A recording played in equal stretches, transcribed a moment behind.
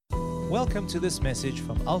Welcome to this message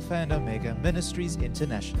from Alpha and Omega Ministries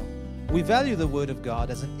International. We value the Word of God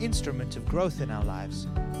as an instrument of growth in our lives,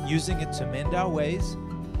 using it to mend our ways,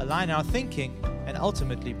 align our thinking, and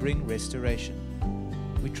ultimately bring restoration.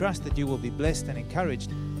 We trust that you will be blessed and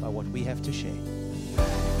encouraged by what we have to share.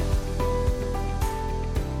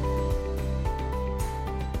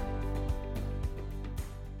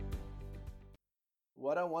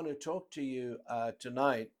 What I want to talk to you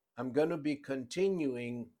tonight, I'm going to be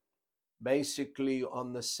continuing basically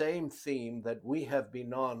on the same theme that we have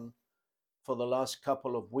been on for the last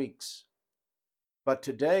couple of weeks. But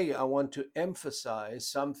today I want to emphasize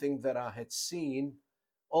something that I had seen,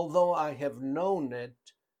 although I have known it,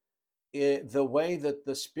 the way that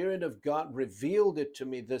the Spirit of God revealed it to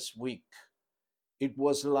me this week. It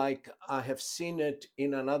was like I have seen it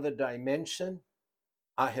in another dimension.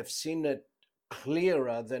 I have seen it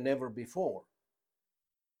clearer than ever before.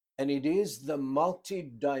 And it is the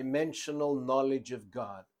multi-dimensional knowledge of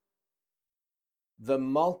God. The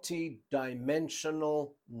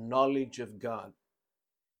multi-dimensional knowledge of God.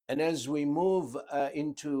 And as we move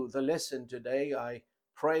into the lesson today, I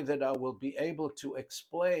pray that I will be able to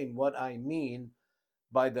explain what I mean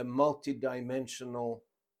by the multi-dimensional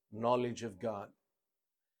knowledge of God.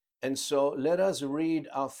 And so let us read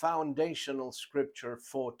our foundational scripture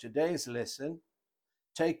for today's lesson,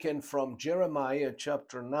 taken from Jeremiah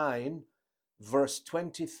chapter 9, verse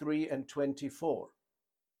 23 and 24.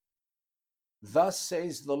 Thus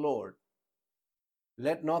says the Lord,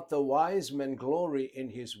 let not the wise man glory in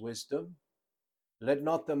his wisdom, let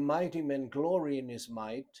not the mighty man glory in his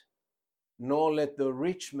might, nor let the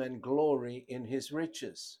rich man glory in his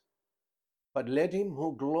riches. But let him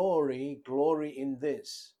who glory in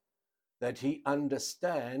this, that he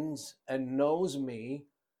understands and knows me,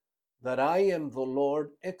 that I am the Lord,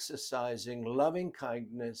 exercising loving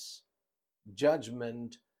kindness,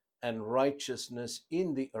 judgment, and righteousness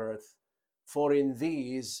in the earth, for in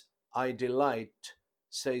these I delight,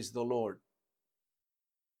 says the Lord.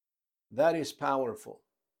 That is powerful.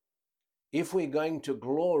 If we're going to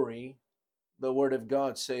glory, the Word of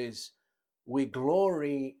God says, we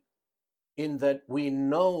glory in that we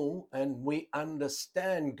know and we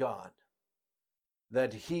understand God,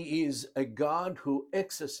 that He is a God who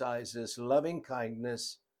exercises loving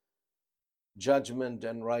kindness, judgment,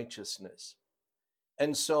 and righteousness.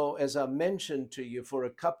 And so, as I mentioned to you, for a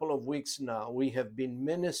couple of weeks now, we have been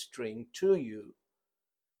ministering to you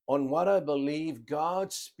on what I believe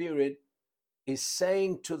God's Spirit is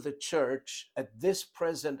saying to the church at this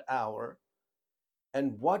present hour,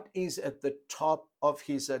 and what is at the top of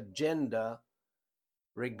His agenda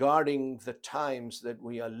regarding the times that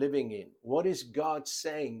we are living in. What is God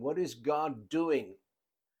saying? What is God doing?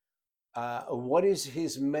 What is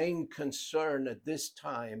His main concern at this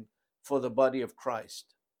time for the body of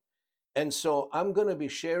Christ? And so I'm going to be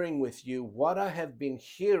sharing with you what I have been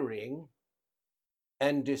hearing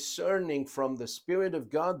and discerning from the Spirit of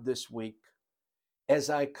God this week as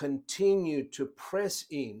I continue to press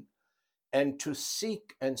in and to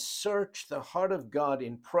seek and search the heart of God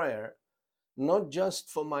in prayer, not just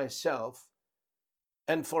for myself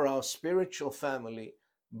and for our spiritual family,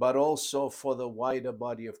 but also for the wider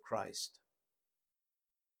body of Christ.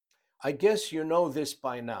 I guess you know this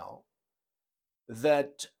by now,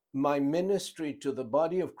 that my ministry to the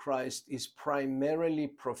body of Christ is primarily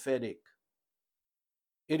prophetic.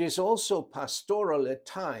 It is also pastoral at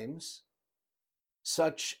times,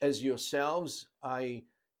 such as yourselves. I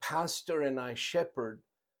pastor and I shepherd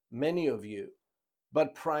many of you,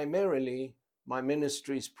 but primarily my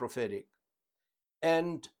ministry is prophetic.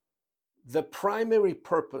 And the primary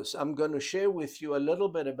purpose, I'm going to share with you a little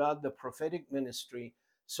bit about the prophetic ministry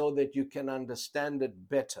so that you can understand it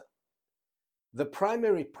better. The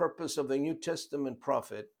primary purpose of the New Testament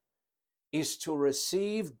prophet is to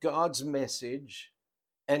receive God's message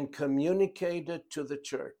and communicate it to the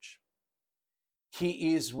church.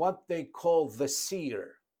 He is what they call the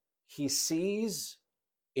seer. He sees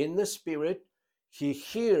in the Spirit, he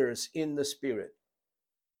hears in the Spirit,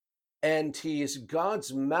 and he is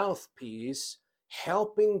God's mouthpiece,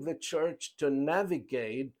 helping the church to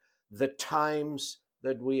navigate the times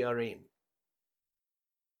that we are in.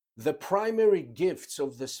 The primary gifts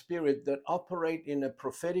of the Spirit that operate in a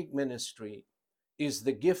prophetic ministry is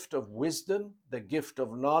the gift of wisdom, the gift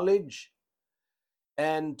of knowledge,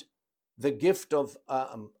 and the gift of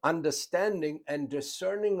understanding and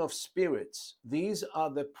discerning of spirits. These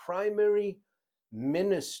are the primary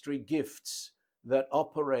ministry gifts that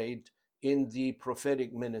operate in the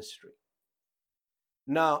prophetic ministry.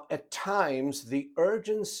 Now, at times, the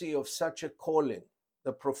urgency of such a calling,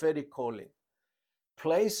 the prophetic calling,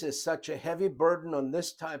 places such a heavy burden on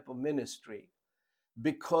this type of ministry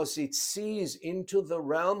because it sees into the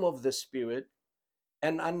realm of the Spirit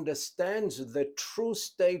and understands the true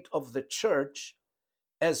state of the church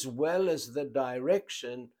as well as the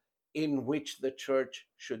direction in which the church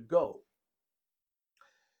should go.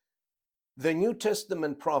 The New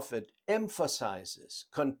Testament prophet emphasizes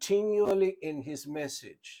continually in his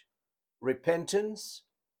message repentance,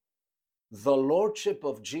 the lordship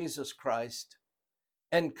of Jesus Christ,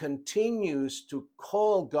 and continues to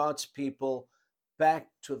call God's people back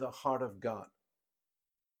to the heart of God.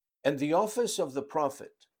 And the office of the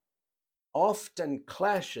prophet often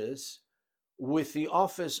clashes with the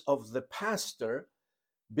office of the pastor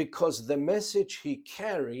because the message he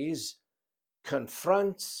carries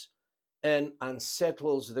confronts and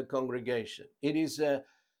unsettles the congregation. It is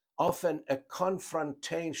often a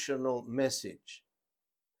confrontational message.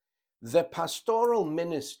 The pastoral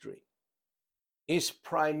ministry is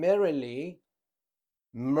primarily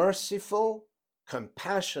merciful,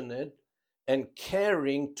 compassionate, and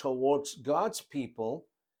caring towards God's people,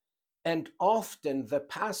 and often the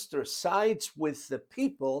pastor sides with the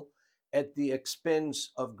people at the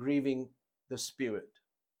expense of grieving the Spirit.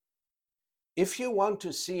 If you want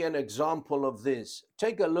to see an example of this,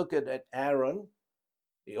 take a look at Aaron,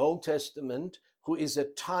 the Old Testament, who is a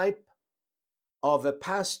type of a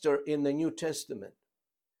pastor in the New Testament.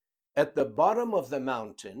 At the bottom of the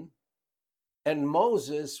mountain, and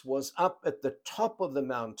Moses was up at the top of the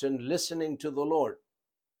mountain listening to the Lord.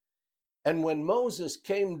 And when Moses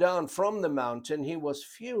came down from the mountain, he was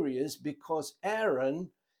furious because Aaron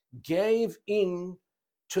gave in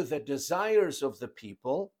to the desires of the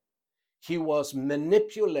people. He was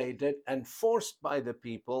manipulated and forced by the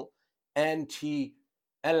people, and he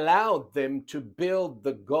allowed them to build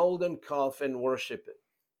the golden calf and worship it.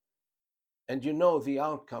 And you know the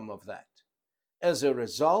outcome of that. As a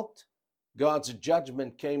result, God's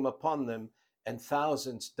judgment came upon them, and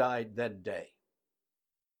thousands died that day.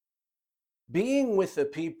 Being with the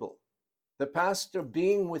people, the pastor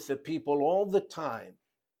being with the people all the time,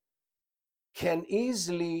 can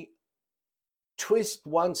easily twist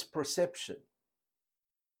one's perception.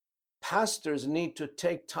 Pastors need to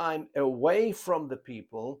take time away from the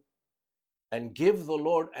people and give the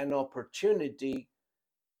Lord an opportunity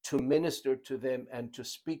to minister to them and to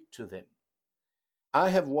speak to them. I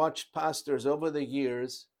have watched pastors over the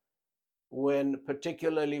years,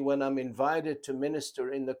 particularly when I'm invited to minister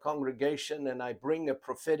in the congregation and I bring a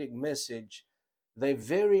prophetic message, they're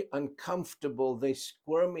very uncomfortable. They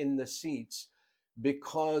squirm in the seats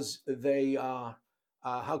because they are,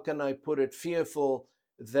 how can I put it, fearful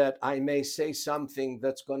that I may say something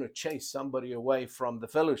that's going to chase somebody away from the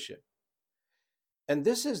fellowship. And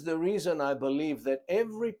this is the reason I believe that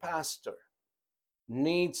every pastor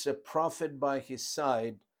needs a prophet by his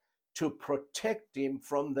side to protect him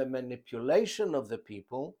from the manipulation of the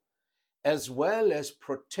people, as well as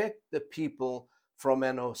protect the people from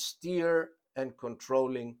an austere and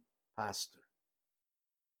controlling pastor.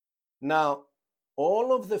 Now,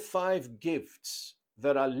 all of the 5 gifts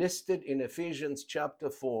that are listed in Ephesians chapter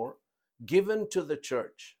 4, given to the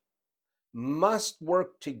church, must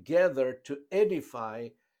work together to edify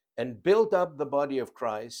and build up the body of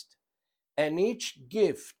Christ, and each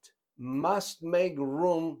gift must make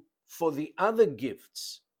room for the other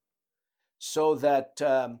gifts so that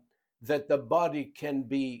that the body can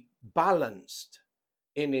be balanced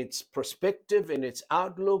in its perspective, in its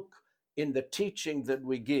outlook, in the teaching that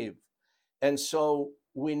we give. And so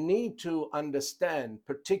we need to understand,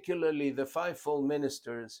 particularly the fivefold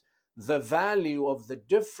ministers, the value of the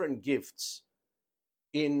different gifts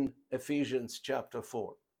in Ephesians chapter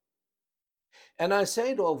 4. And I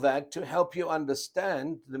said all that to help you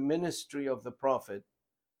understand the ministry of the prophet,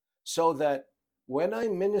 so that when I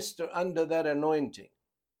minister under that anointing,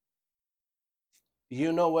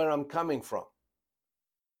 you know where I'm coming from.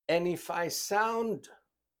 And if I sound,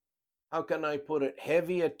 how can I put it,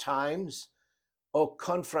 heavy at times or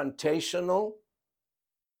confrontational,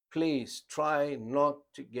 please try not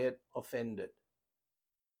to get offended.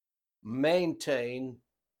 Maintain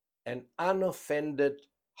an unoffended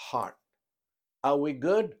heart. Are we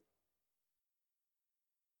good?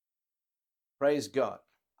 Praise God.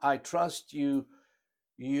 I trust you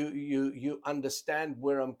understand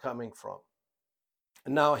where I'm coming from.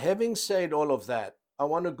 Now, having said all of that, I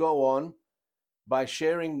want to go on by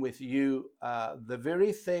sharing with you the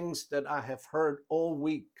very things that I have heard all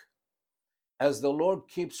week as the Lord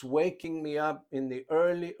keeps waking me up in the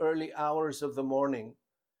early hours of the morning.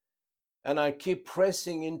 And I keep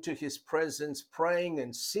pressing into his presence, praying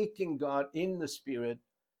and seeking God in the Spirit.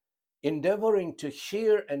 endeavoring to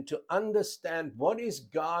hear and to understand what is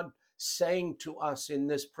God saying to us in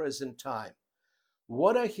this present time.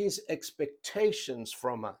 What are his expectations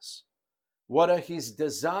from us? What are his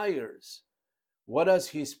desires? What are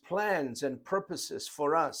his plans and purposes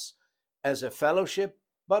for us as a fellowship,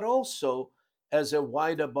 but also as a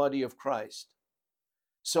wider body of Christ?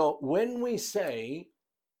 So when we say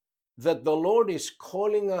that the Lord is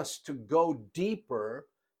calling us to go deeper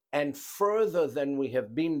and further than we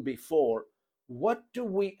have been before, what do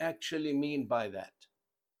we actually mean by that?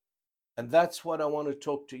 And that's what I want to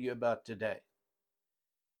talk to you about today.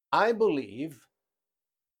 I believe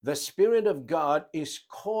the Spirit of God is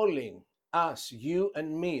calling us, you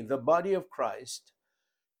and me, the body of Christ,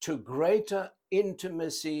 to greater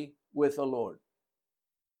intimacy with the Lord.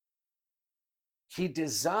 He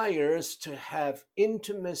desires to have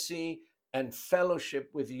intimacy and fellowship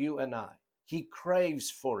with you and I. He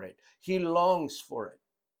craves for it. He longs for it.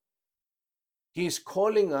 He's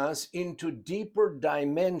calling us into deeper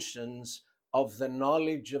dimensions of the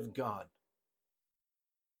knowledge of God.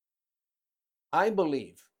 I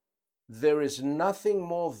believe there is nothing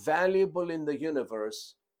more valuable in the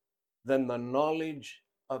universe than the knowledge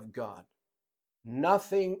of God.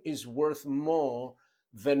 Nothing is worth more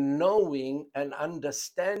than knowing and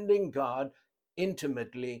understanding God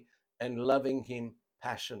intimately and loving him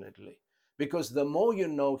passionately. Because the more you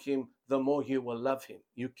know him, the more you will love him.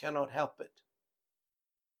 You cannot help it.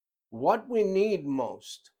 What we need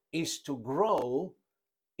most is to grow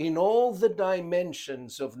in all the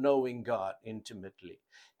dimensions of knowing God intimately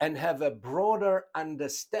and have a broader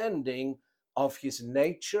understanding of his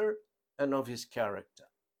nature and of his character.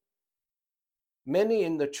 Many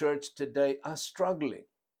in the church today are struggling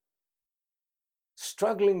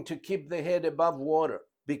to keep their head above water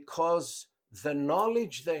because the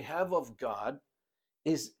knowledge they have of God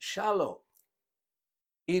is shallow.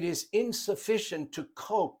 It is insufficient to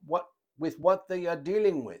cope with what they are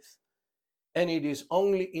dealing with. And it is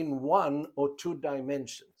only in one or two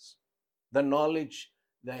dimensions, the knowledge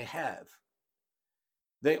they have.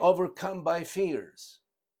 They overcome by fears.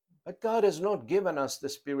 But God has not given us the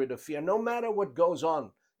spirit of fear. No matter what goes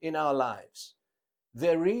on in our lives,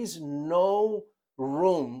 there is no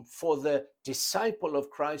room for the disciple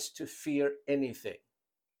of Christ to fear anything,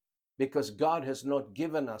 because God has not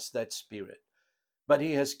given us that spirit. But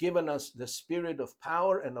he has given us the spirit of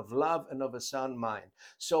power and of love and of a sound mind.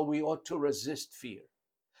 So we ought to resist fear.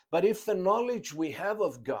 But if the knowledge we have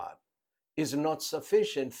of God is not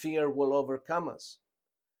sufficient, fear will overcome us.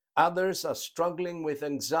 Others are struggling with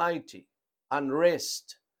anxiety,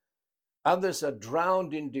 unrest. Others are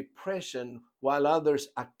drowned in depression, while others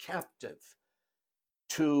are captive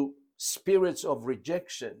to spirits of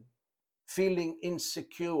rejection, feeling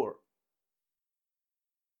insecure.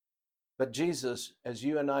 But Jesus, as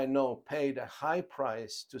you and I know, paid a high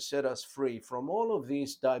price to set us free from all of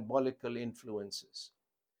these diabolical influences.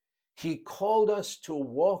 He called us to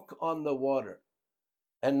walk on the water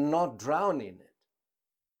and not drown in it.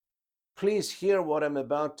 Please hear what I'm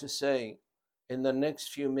about to say in the next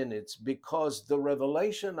few minutes, because the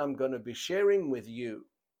revelation I'm going to be sharing with you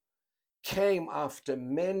came after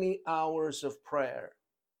many hours of prayer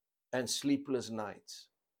and sleepless nights.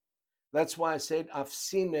 That's why I said I've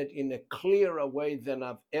seen it in a clearer way than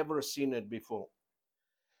I've ever seen it before.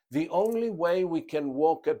 The only way we can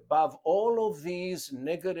walk above all of these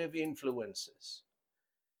negative influences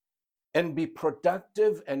and be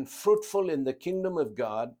productive and fruitful in the kingdom of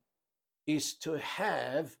God is to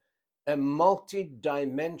have a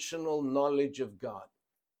multi-dimensional knowledge of God.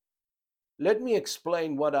 Let me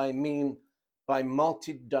explain what I mean by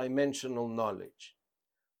multi-dimensional knowledge.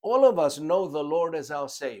 All of us know the Lord as our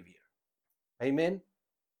Savior. Amen?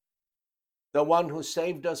 The one who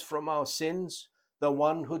saved us from our sins, the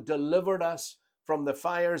one who delivered us from the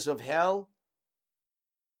fires of hell.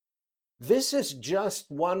 This is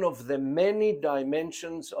just one of the many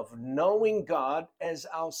dimensions of knowing God as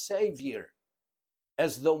our Savior,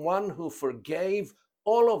 as the one who forgave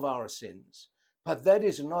all of our sins. But that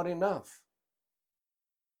is not enough.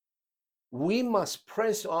 We must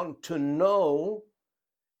press on to know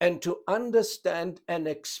and to understand and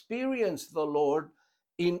experience the Lord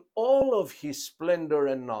in all of his splendor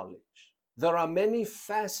and knowledge. There are many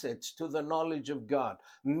facets to the knowledge of God,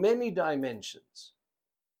 many dimensions.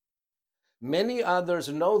 Many others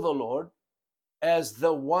know the Lord as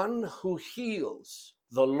the one who heals,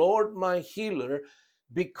 the Lord my healer,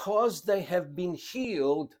 because they have been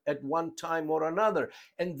healed at one time or another,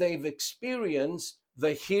 and they've experienced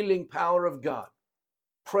the healing power of God.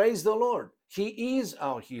 Praise the Lord. He is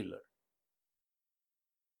our healer.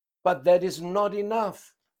 But that is not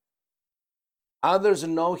enough. Others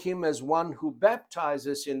know him as one who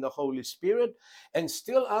baptizes in the Holy Spirit, and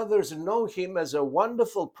still others know him as a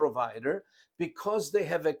wonderful provider because they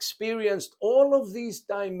have experienced all of these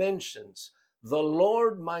dimensions. The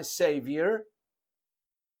Lord my Savior,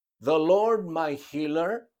 the Lord my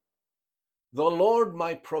healer, the Lord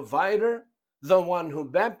my provider, the one who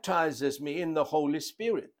baptizes me in the Holy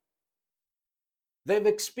Spirit. We've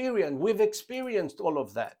experienced all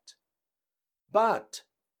of that. But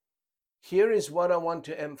here is what I want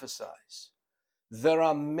to emphasize. There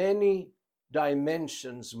are many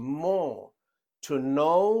dimensions more to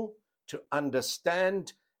know, to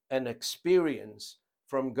understand, and experience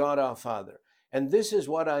from God our Father. And this is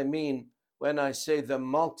what I mean when I say the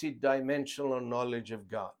multidimensional knowledge of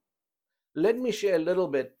God. Let me share a little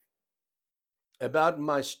bit about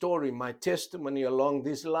my story, my testimony along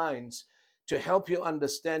these lines to help you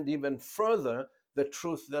understand even further the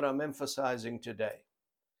truth that I'm emphasizing today.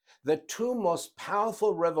 The two most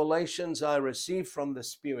powerful revelations I received from the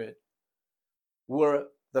Spirit were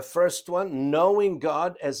the first one, knowing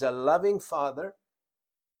God as a loving Father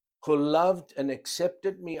who loved and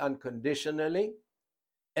accepted me unconditionally.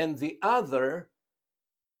 And the other,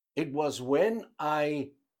 it was when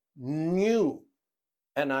I knew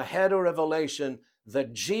and I had a revelation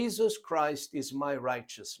that Jesus Christ is my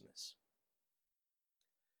righteousness.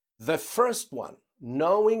 The first one,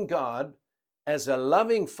 knowing God as a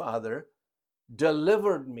loving Father,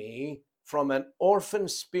 delivered me from an orphan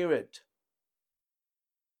spirit.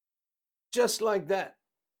 Just like that.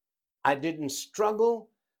 I didn't struggle.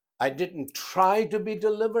 I didn't try to be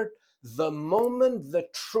delivered. The moment the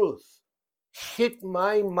truth hit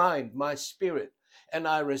my mind, my spirit, and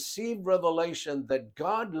I received revelation that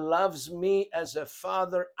God loves me as a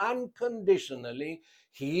father unconditionally.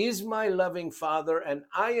 He is my loving Father and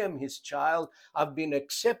I am his child. I've been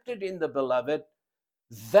accepted in the beloved.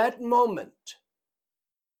 That moment,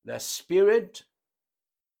 the spirit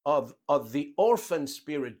of the orphan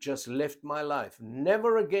spirit just left my life.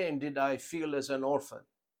 Never again did I feel as an orphan.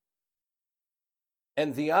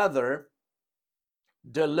 And the other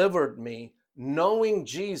delivered me, knowing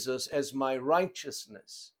Jesus as my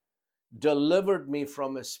righteousness, delivered me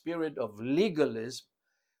from a spirit of legalism,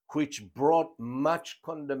 which brought much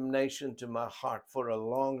condemnation to my heart for a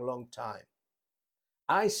long, long time.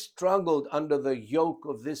 I struggled under the yoke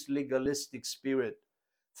of this legalistic spirit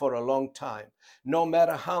for a long time. No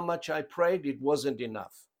matter how much I prayed, it wasn't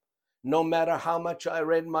enough. No matter how much I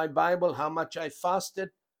read my Bible, how much I fasted,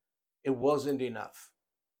 it wasn't enough.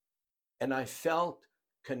 And I felt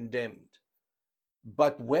condemned.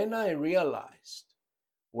 But when I realized,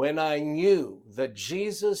 when I knew that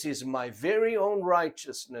Jesus is my very own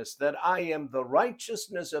righteousness, that I am the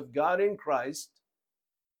righteousness of God in Christ,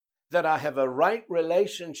 that I have a right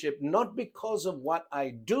relationship, not because of what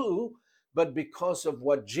I do, but because of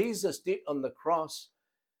what Jesus did on the cross,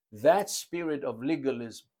 that spirit of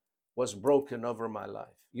legalism was broken over my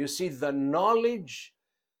life. You see, the knowledge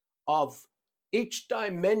of each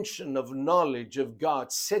dimension of knowledge of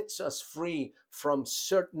God sets us free from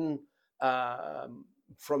certain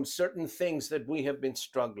things that we have been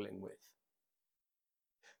struggling with.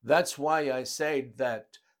 That's why I say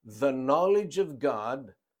that the knowledge of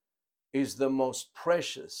God is the most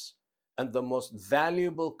precious and the most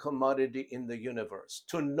valuable commodity in the universe.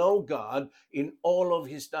 To know God in all of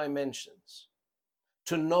his dimensions.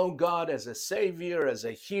 To know God as a savior, as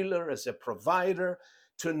a healer, as a provider,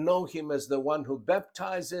 to know him as the one who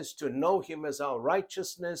baptizes, to know him as our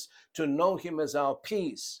righteousness, to know him as our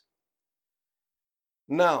peace.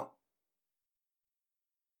 Now,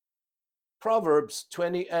 Proverbs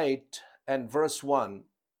 28 and verse 1,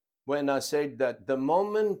 when I said that the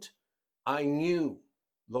moment I knew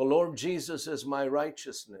the Lord Jesus as my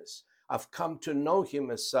righteousness, I've come to know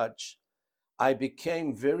him as such, I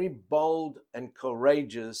became very bold and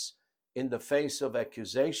courageous in the face of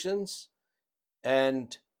accusations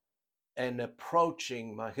and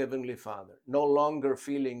approaching my Heavenly Father, no longer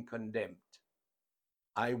feeling condemned.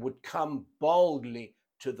 I would come boldly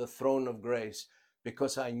to the throne of grace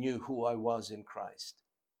because I knew who I was in Christ.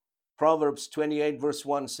 Proverbs 28 verse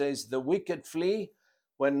 1 says, "The wicked flee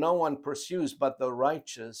when no one pursues, but the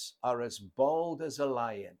righteous are as bold as a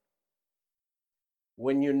lion."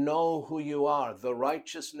 When you know who you are, the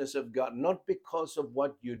righteousness of God, not because of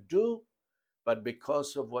what you do, but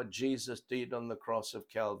because of what Jesus did on the cross of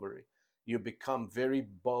Calvary, you become very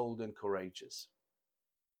bold and courageous.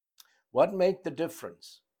 What made the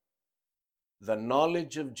difference? The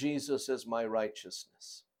knowledge of Jesus as my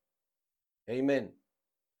righteousness. Amen.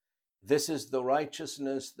 This is the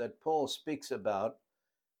righteousness that Paul speaks about,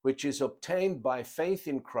 which is obtained by faith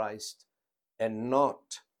in Christ and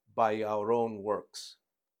not by our own works.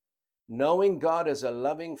 Knowing God as a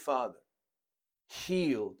loving Father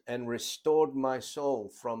healed and restored my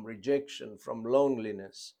soul from rejection, from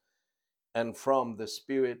loneliness, and from the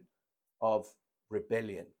spirit of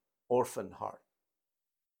rebellion, orphan heart.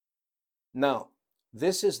 Now,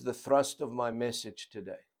 this is the thrust of my message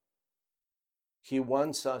today. He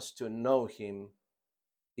wants us to know him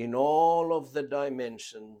in all of the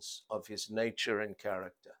dimensions of his nature and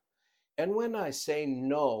character. And when I say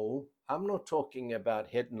know, I'm not talking about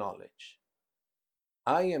head knowledge.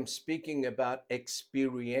 I am speaking about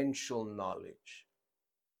experiential knowledge.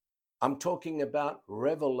 I'm talking about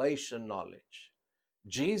revelation knowledge.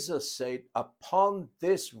 Jesus said, upon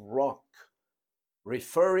this rock,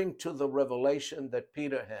 referring to the revelation that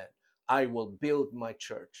Peter had, I will build my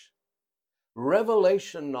church.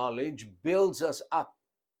 Revelation knowledge builds us up.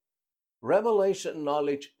 Revelation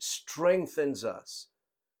knowledge strengthens us,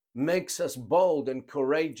 makes us bold and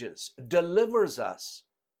courageous, delivers us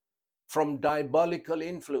from diabolical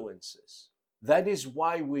influences. That is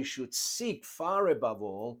why we should seek far above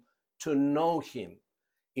all to know him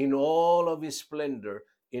in all of his splendor,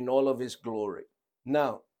 in all of his glory.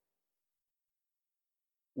 Now,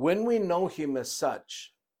 when we know him as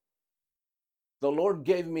such, the Lord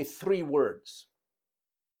gave me 3 words.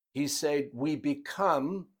 He said, we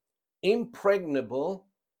become impregnable,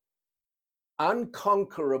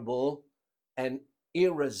 unconquerable, and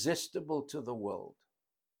irresistible to the world.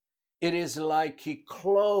 It is like he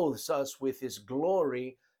clothes us with his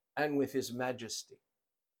glory and with his majesty.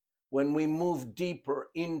 When we move deeper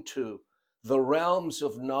into the realms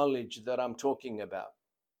of knowledge that I'm talking about.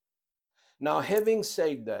 Now, having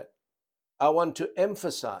said that, I want to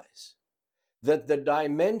emphasize that the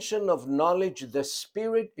dimension of knowledge the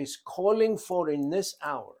Spirit is calling for in this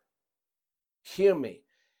hour, hear me,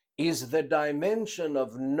 is the dimension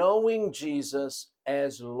of knowing Jesus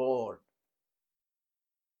as Lord.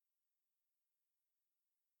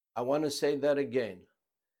 I want to say that again.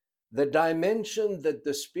 The dimension that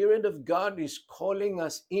the Spirit of God is calling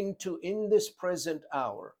us into in this present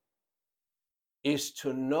hour is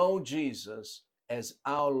to know Jesus as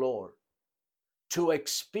our Lord, to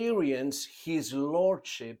experience his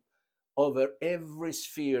lordship over every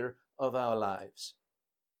sphere of our lives.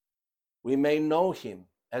 We may know him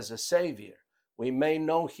as a savior. We may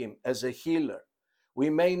know him as a healer. We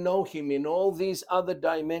may know him in all these other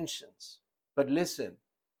dimensions. But listen,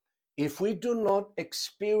 if we do not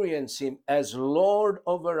experience him as Lord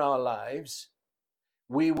over our lives,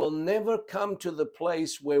 we will never come to the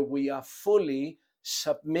place where we are fully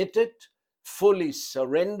submitted, fully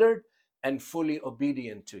surrendered, and fully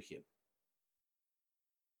obedient to him.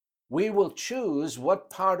 We will choose what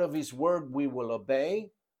part of his word we will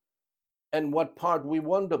obey and what part we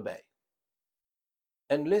won't obey.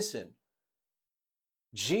 And listen,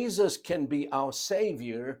 Jesus can be our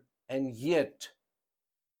Savior and yet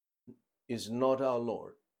is not our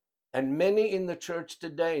Lord. And many in the church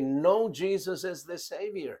today know Jesus as their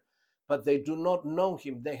Savior, but they do not know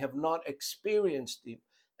him. They have not experienced him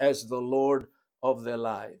as the Lord of their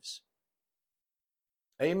lives.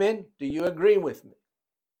 Amen? Do you agree with me?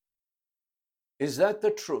 Is that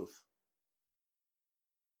the truth?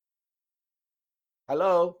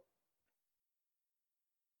 Hello?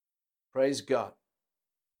 Praise God.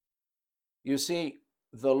 You see,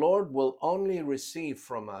 the Lord will only receive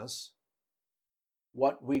from us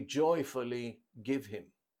what we joyfully give him.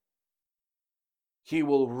 He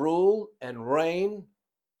will rule and reign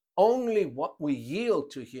only what we yield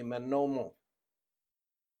to him and no more.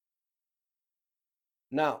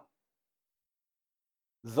 Now,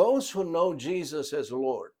 those who know Jesus as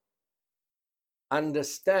Lord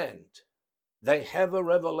understand, they have a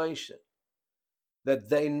revelation that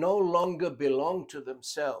they no longer belong to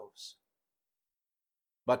themselves,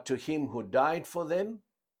 but to him who died for them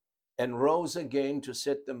and rose again to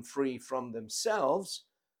set them free from themselves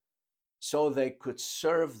so they could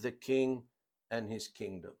serve the King and his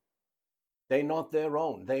kingdom. They're not their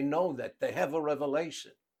own. They know that. They have a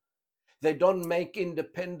revelation. They don't make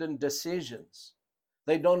independent decisions.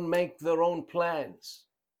 They don't make their own plans.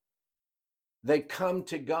 They come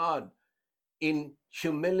to God in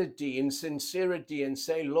humility, in sincerity, and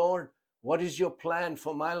say, Lord, what is your plan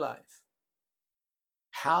for my life?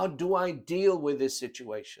 How do I deal with this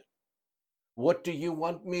situation? What do you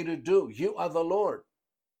want me to do? You are the Lord.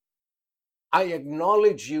 I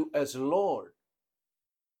acknowledge you as Lord.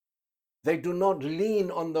 They do not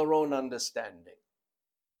lean on their own understanding.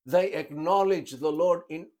 They acknowledge the Lord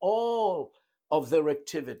in all of their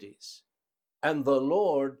activities, and the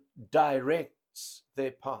Lord directs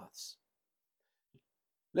their paths.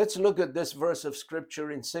 Let's look at this verse of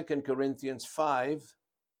scripture in 2 Corinthians 5,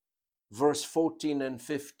 verse 14 and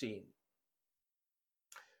 15.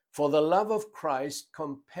 For the love of Christ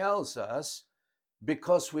compels us,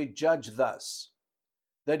 because we judge thus,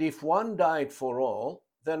 that if one died for all,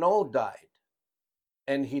 then all died.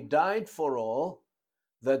 And he died for all,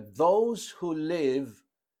 that those who live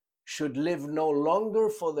should live no longer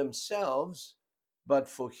for themselves, but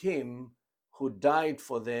for him who died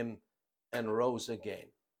for them and rose again.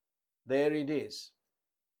 There it is.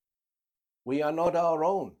 We are not our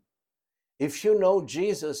own. If you know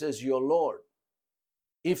Jesus as your Lord,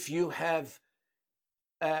 if you have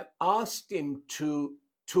asked him to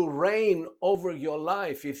reign over your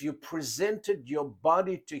life, if you presented your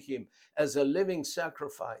body to him as a living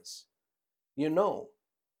sacrifice, you know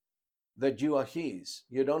that you are his.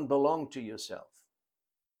 You don't belong to yourself.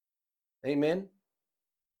 Amen.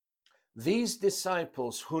 These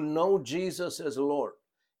disciples who know Jesus as Lord,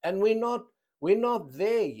 and we're not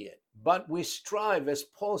there yet, but we strive, as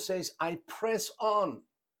Paul says, I press on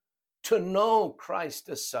to know Christ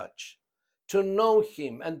as such, to know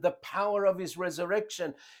him and the power of his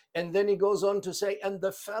resurrection. And then he goes on to say, and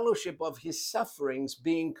the fellowship of his sufferings,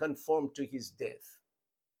 being conformed to his death.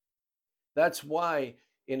 That's why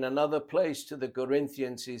in another place to the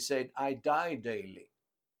Corinthians, he said, I die daily,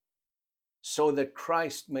 so that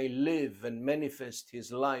Christ may live and manifest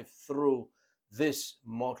his life through this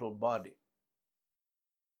mortal body.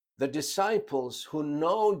 The disciples who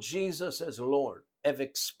know Jesus as Lord, have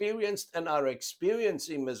experienced and are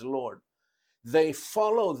experiencing him as Lord, they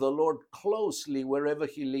follow the Lord closely wherever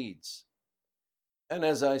he leads. And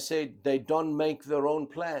as I said, they don't make their own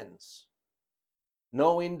plans.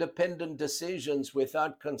 No independent decisions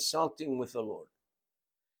without consulting with the Lord.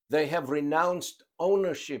 They have renounced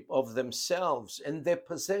ownership of themselves and their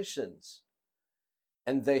possessions,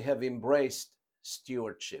 and they have embraced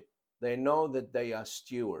stewardship. They know that they are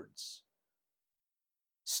stewards.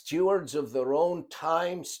 Stewards of their own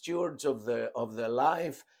time, stewards of their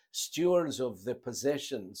life, stewards of the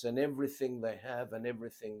possessions and everything they have and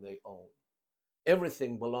everything they own.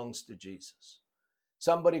 Everything belongs to Jesus.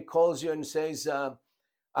 Somebody calls you and says,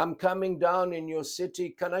 I'm coming down in your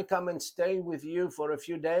city. Can I come and stay with you for a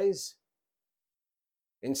few days?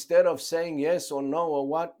 Instead of saying yes or no or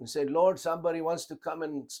what, and say, Lord, somebody wants to come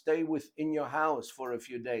and stay in your house for a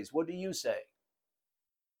few days. What do you say?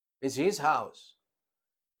 It's his house.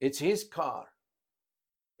 It's his car.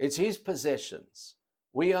 It's his possessions.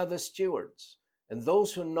 We are the stewards. And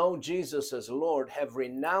those who know Jesus as Lord have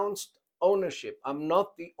renounced ownership. I'm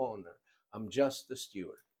not the owner. I'm just the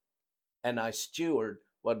steward. And I steward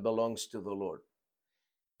what belongs to the Lord.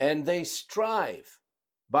 And they strive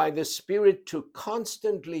by the Spirit to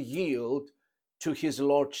constantly yield to his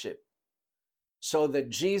lordship, so that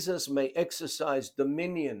Jesus may exercise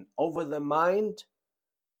dominion over the mind,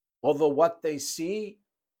 over what they see,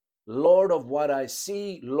 Lord of what I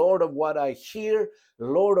see, Lord of what I hear,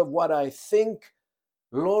 Lord of what I think,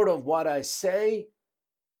 Lord of what I say,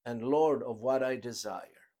 and Lord of what I desire.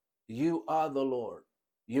 You are the Lord.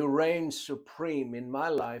 You reign supreme in my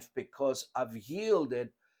life because I've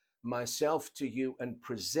yielded myself to you and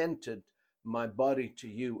presented my body to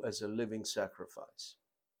you as a living sacrifice.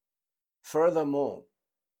 Furthermore,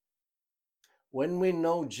 when we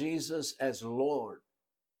know Jesus as Lord,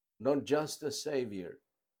 not just a Savior,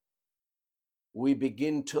 we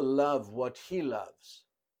begin to love what he loves,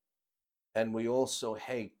 and we also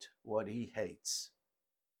hate what he hates.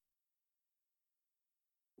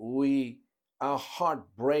 Our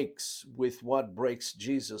heart breaks with what breaks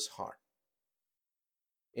Jesus' heart.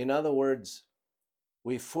 In other words,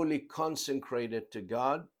 we fully consecrate it to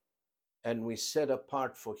God, and we set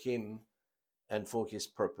apart for him and for his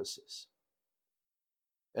purposes.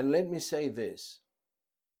 And let me say this,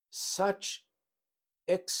 such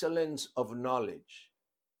excellence of knowledge,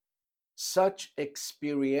 such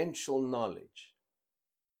experiential knowledge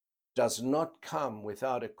does not come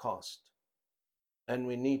without a cost. And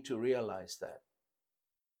we need to realize that.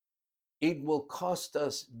 It will cost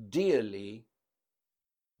us dearly,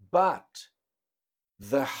 but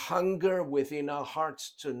the hunger within our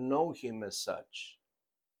hearts to know him as such,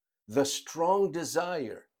 the strong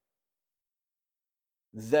desire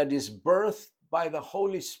that is birthed by the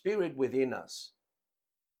Holy Spirit within us,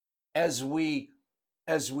 as we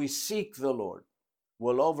seek the Lord,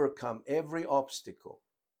 will overcome every obstacle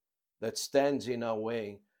that stands in our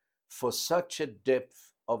way for such a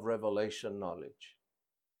depth of revelation knowledge.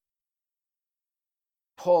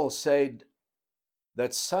 Paul said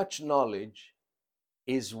that such knowledge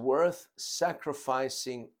is worth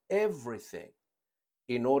sacrificing everything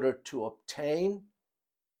in order to obtain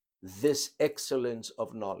this excellence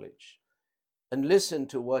of knowledge. And listen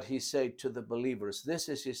to what he said to the believers. This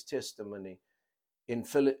is his testimony to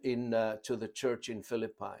the church in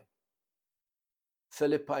Philippi.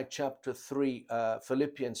 Philippians chapter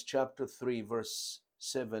 3, verse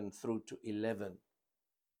 7 through to 11.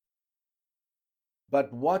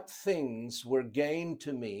 But what things were gained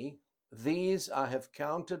to me, these I have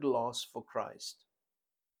counted loss for Christ.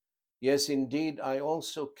 Yes, indeed, I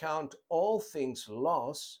also count all things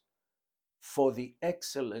loss for the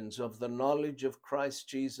excellence of the knowledge of Christ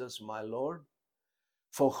Jesus my Lord,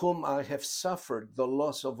 for whom I have suffered the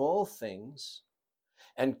loss of all things,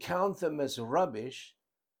 and count them as rubbish,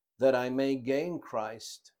 that I may gain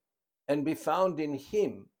Christ and be found in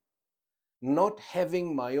him, not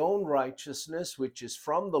having my own righteousness, which is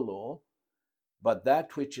from the law, but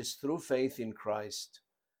that which is through faith in Christ,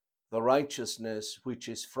 the righteousness which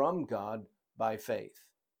is from God by faith,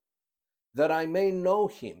 that I may know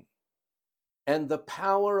him and the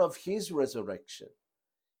power of his resurrection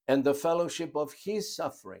and the fellowship of his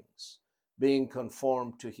sufferings, being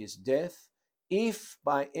conformed to his death, if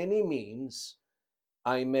by any means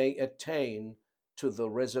I may attain to the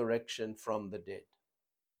resurrection from the dead.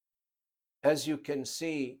 As you can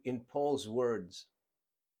see in Paul's words,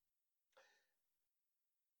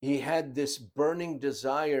 he had this burning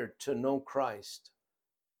desire to know Christ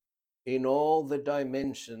in all the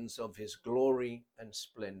dimensions of his glory and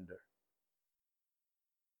splendor.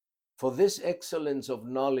 For this excellence of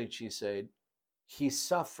knowledge, he said, he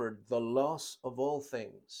suffered the loss of all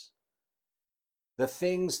things. The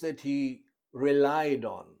things that he relied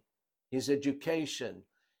on, his education,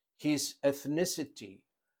 his ethnicity,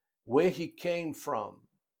 where he came from,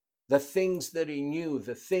 the things that he knew,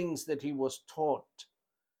 the things that he was taught,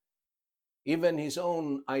 even his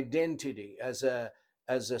own identity as a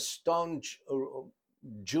staunch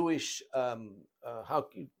Jewish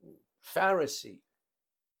Pharisee.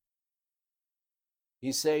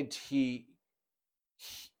 He said he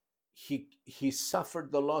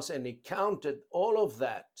suffered the loss, and he counted all of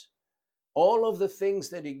that, all of the things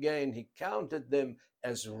that he gained, he counted them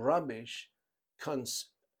as rubbish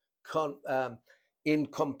in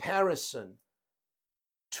comparison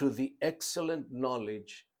to the excellent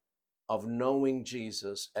knowledge of knowing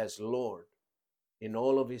Jesus as Lord in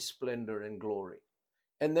all of his splendor and glory.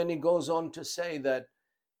 And then he goes on to say that,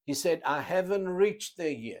 he said, I haven't reached there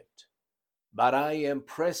yet, but I am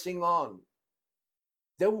pressing on.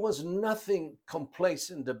 There was nothing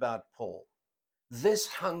complacent about Paul. This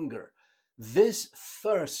hunger, this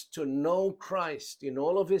thirst to know Christ in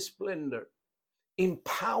all of his splendor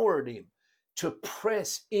empowered him to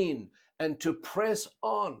press in and to press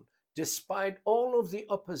on despite all of the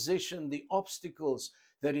opposition, the obstacles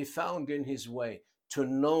that he found in his way, to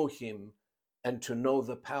know him and to know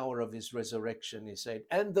the power of his resurrection, he said,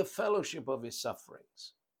 and the fellowship of his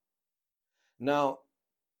sufferings. Now,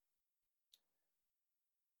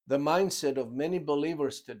 the mindset of many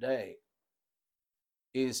believers today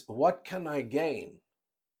is, what can I gain,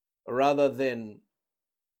 rather than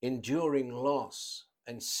enduring loss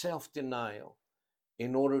and self-denial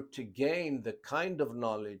in order to gain the kind of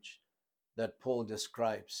knowledge that Paul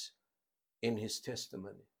describes in his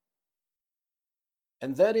testimony.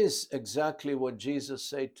 And that is exactly what Jesus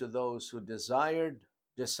said to those who desired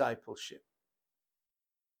discipleship.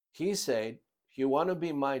 He said, if you want to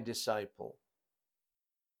be my disciple,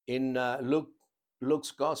 in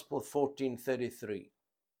Luke's Gospel 14:33,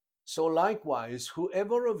 so likewise,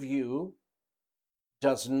 whoever of you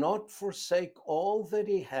does not forsake all that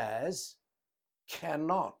he has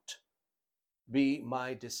cannot be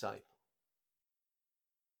my disciple.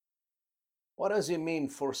 What does he mean,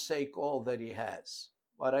 forsake all that he has?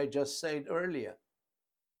 What I just said earlier.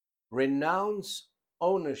 Renounce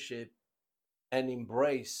ownership and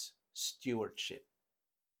embrace stewardship.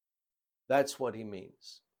 That's what he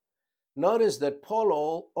means. Notice that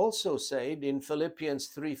Paul also said in Philippians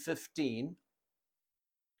 3:15,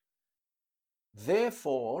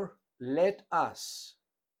 therefore, let us,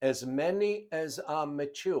 as many as are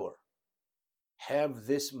mature, have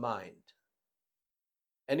this mind.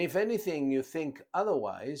 And if anything you think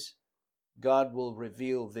otherwise, God will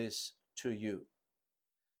reveal this to you.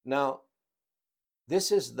 Now,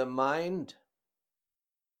 this is the mind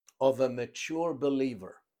of a mature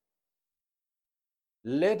believer.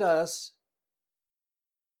 Let us,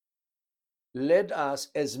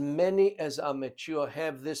 as many as are mature,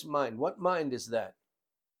 have this mind. What mind is that?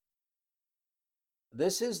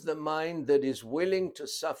 This is the mind that is willing to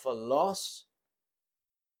suffer loss.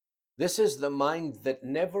 This is the mind that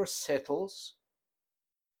never settles,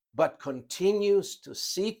 but continues to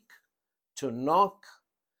seek, to knock,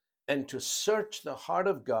 and to search the heart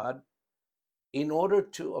of God in order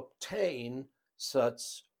to obtain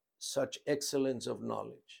such excellence of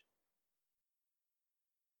knowledge.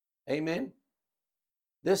 Amen.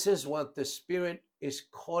 This is what the Spirit is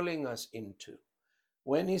calling us into.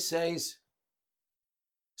 When he says,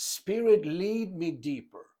 Spirit, lead me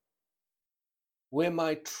deeper, where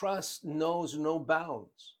my trust knows no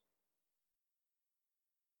bounds.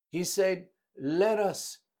 He said, let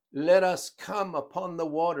us come upon the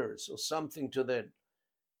waters, or something to that.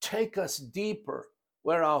 Take us deeper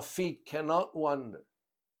where our feet cannot wander,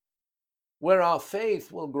 where our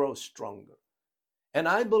faith will grow stronger. And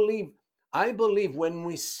I believe when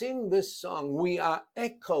we sing this song, we are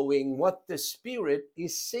echoing what the Spirit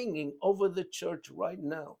is singing over the church right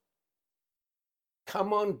now.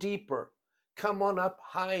 Come on deeper, come on up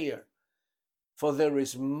higher, for there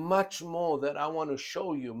is much more that I want to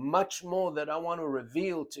show you, much more that I want to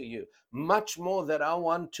reveal to you, much more that I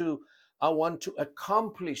want to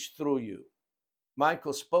accomplish through you.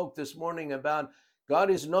 Michael spoke this morning about God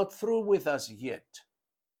is not through with us yet.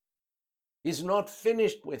 He's not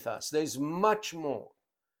finished with us. There's much more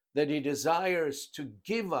that he desires to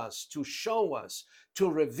give us, to show us, to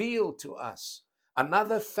reveal to us.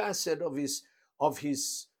 Another facet of his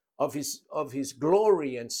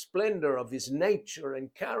glory and splendor, of his nature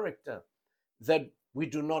and character that we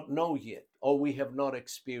do not know yet, or we have not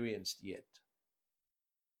experienced yet.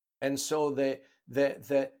 And so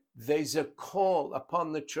there's a call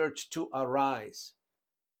upon the church to arise.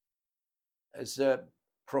 As a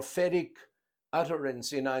prophetic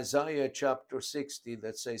utterance in Isaiah chapter 60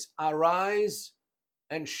 that says, arise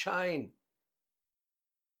and shine,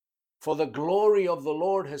 for the glory of the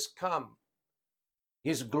Lord has come.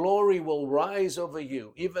 His glory will rise over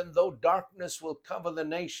you, even though darkness will cover the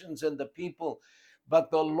nations and the people.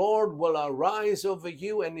 But the Lord will arise over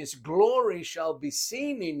you, and his glory shall be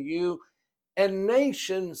seen in you, and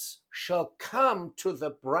nations shall come to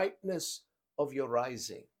the brightness of your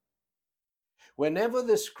rising. Whenever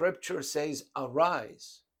the scripture says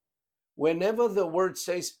arise, whenever the word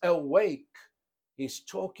says awake, he's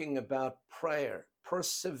talking about prayer,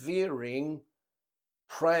 persevering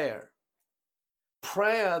prayer.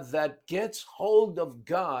 Prayer that gets hold of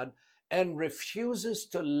God and refuses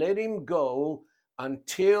to let him go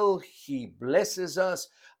until he blesses us,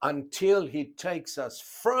 until he takes us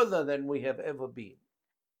further than we have ever been.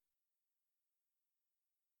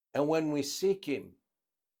 And when we seek him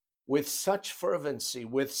with such fervency,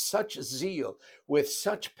 with such zeal, with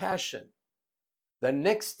such passion, the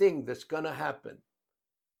next thing that's going to happen,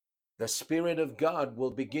 the Spirit of God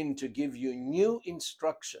will begin to give you new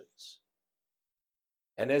instructions.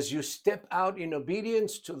 And as you step out in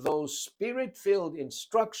obedience to those Spirit-filled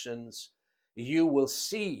instructions, you will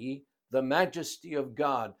see the majesty of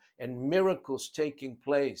God and miracles taking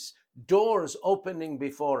place, doors opening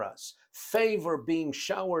before us, favor being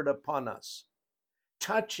showered upon us,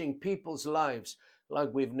 touching people's lives like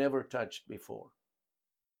we've never touched before.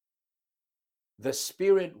 The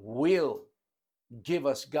Spirit will give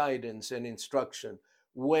us guidance and instruction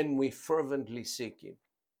when we fervently seek him.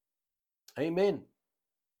 Amen.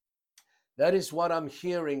 That is what I'm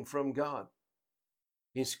hearing from God.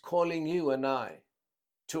 He's calling you and I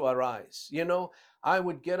to arise. You know, I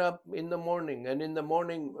would get up in the morning, and in the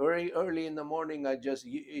morning, very early in the morning,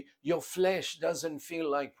 your flesh doesn't feel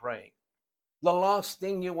like praying. The last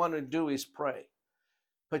thing you want to do is pray.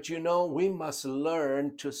 But you know, we must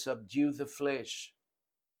learn to subdue the flesh.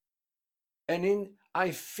 And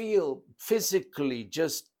I feel physically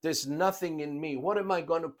just there's nothing in me. What am I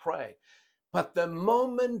going to pray? But the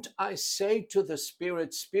moment I say to the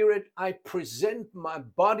Spirit, Spirit, I present my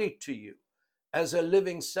body to you as a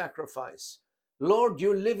living sacrifice. Lord,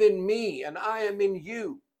 you live in me and I am in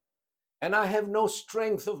you. And I have no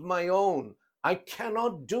strength of my own. I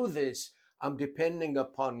cannot do this. I'm depending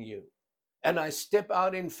upon you. And I step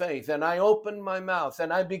out in faith and I open my mouth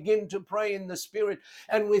and I begin to pray in the Spirit.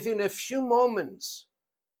 And within a few moments,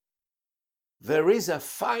 there is a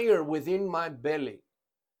fire within my belly.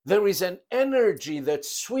 There is an energy that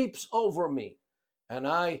sweeps over me. And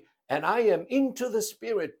I am into the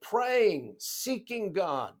Spirit, praying, seeking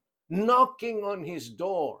God, knocking on his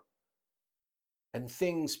door. And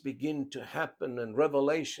things begin to happen, and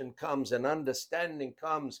revelation comes, and understanding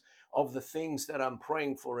comes of the things that I'm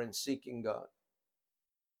praying for and seeking God.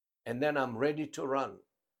 And then I'm ready to run.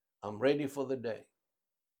 I'm ready for the day.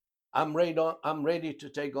 I'm ready to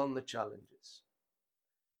take on the challenges.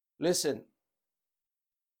 Listen,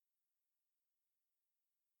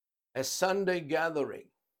 a Sunday gathering,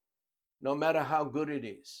 no matter how good it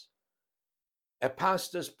is, a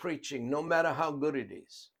pastor's preaching, no matter how good it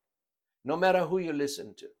is, no matter who you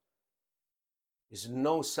listen to, is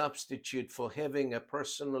no substitute for having a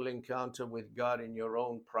personal encounter with God in your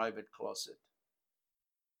own private closet.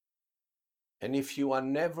 And if you are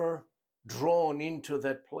never drawn into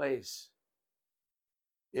that place,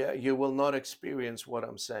 you will not experience what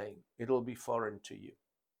I'm saying. It'll be foreign to you.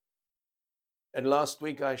 And last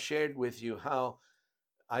week I shared with you how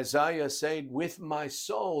Isaiah said, with my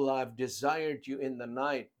soul I've desired you in the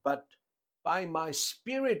night, but by my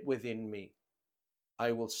spirit within me,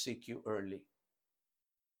 I will seek you early.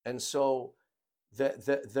 And so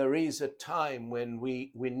there is a time when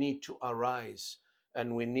we need to arise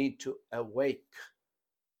and we need to awake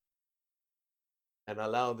and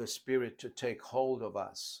allow the Spirit to take hold of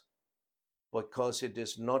us, because it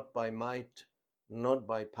is not by might, not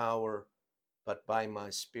by power, but by my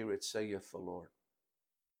Spirit, saith the Lord.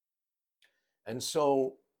 And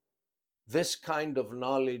so this kind of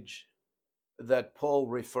knowledge that Paul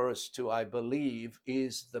refers to, I believe,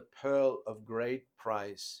 is the pearl of great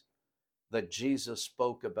price that Jesus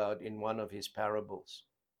spoke about in one of his parables.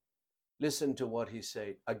 Listen to what he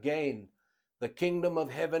said. Again, the kingdom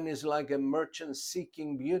of heaven is like a merchant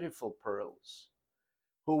seeking beautiful pearls,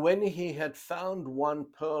 who when he had found one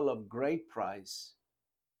pearl of great price,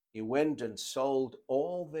 he went and sold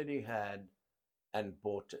all that he had and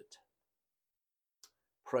bought it.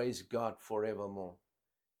 Praise God forevermore.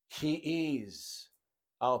 He is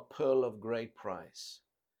our pearl of great price.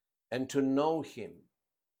 And to know him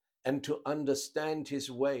and to understand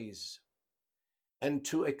his ways and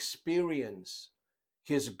to experience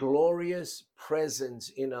his glorious presence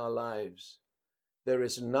in our lives, there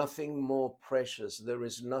is nothing more precious, there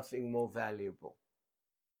is nothing more valuable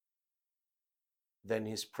than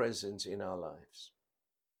his presence in our lives.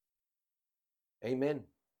 Amen.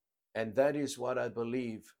 And that is what I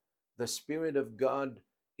believe the Spirit of God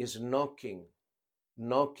is knocking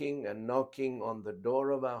and knocking on the door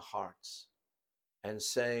of our hearts and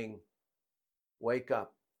saying, wake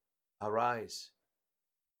up, arise,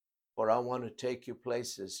 for I want to take you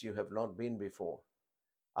places you have not been before.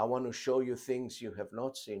 I want to show you things you have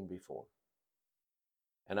not seen before.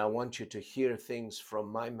 And I want you to hear things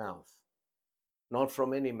from my mouth, not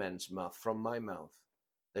from any man's mouth, from my mouth,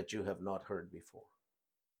 that you have not heard before.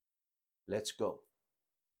 Let's go.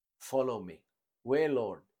 Follow me. Where,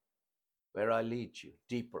 Lord? Where I lead you,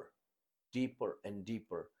 deeper, deeper and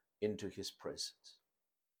deeper into his presence.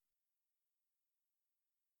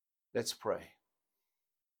 Let's pray.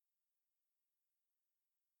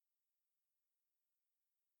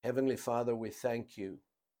 Heavenly Father, we thank you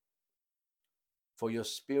for your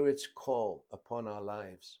Spirit's call upon our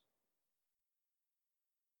lives.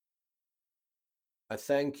 I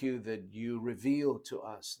thank you that you reveal to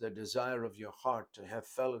us the desire of your heart to have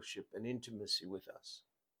fellowship and intimacy with us,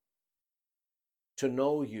 to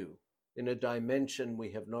know you in a dimension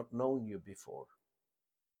we have not known you before,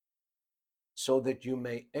 so that you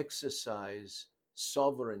may exercise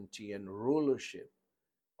sovereignty and rulership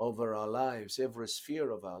over our lives, every sphere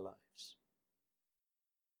of our lives.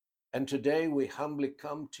 And today we humbly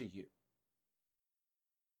come to you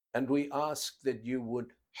and we ask that you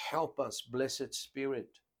would help us, Blessed Spirit,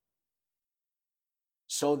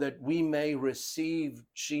 so that we may receive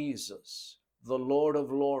Jesus, the Lord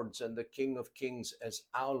of Lords and the King of Kings, as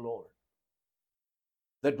our Lord,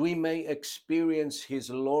 that we may experience his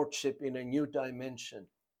lordship in a new dimension,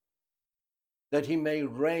 that he may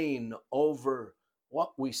reign over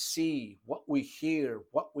what we see, what we hear,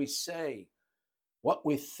 what we say, what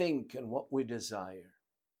we think, and what we desire.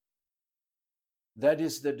 That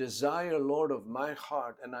is the desire, Lord, of my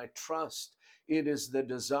heart, and I trust it is the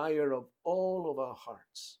desire of all of our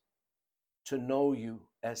hearts to know you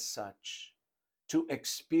as such, to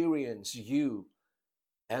experience you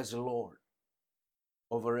as Lord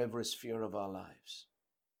over every sphere of our lives.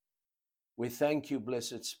 We thank you,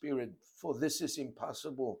 Blessed Spirit, for this is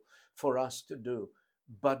impossible for us to do,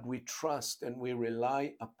 but we trust and we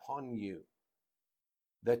rely upon you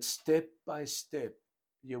that step by step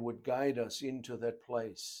you would guide us into that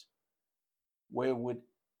place where we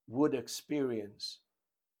would experience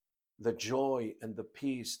the joy and the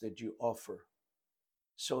peace that you offer,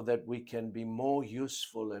 so that we can be more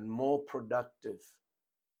useful and more productive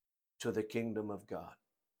to the kingdom of God,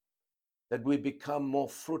 that we become more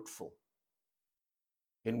fruitful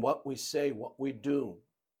in what we say, what we do,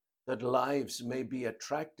 that lives may be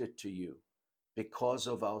attracted to you because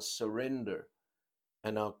of our surrender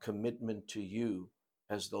and our commitment to you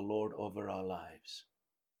as the Lord over our lives.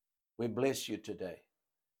 We bless you today,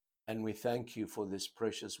 and we thank you for this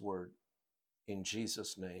precious word. In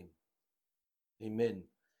Jesus' name, amen.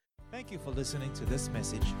 Thank you for listening to this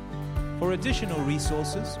message. For additional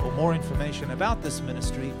resources or more information about this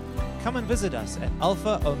ministry, come and visit us at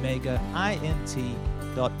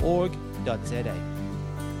alphaomegaint.org.za.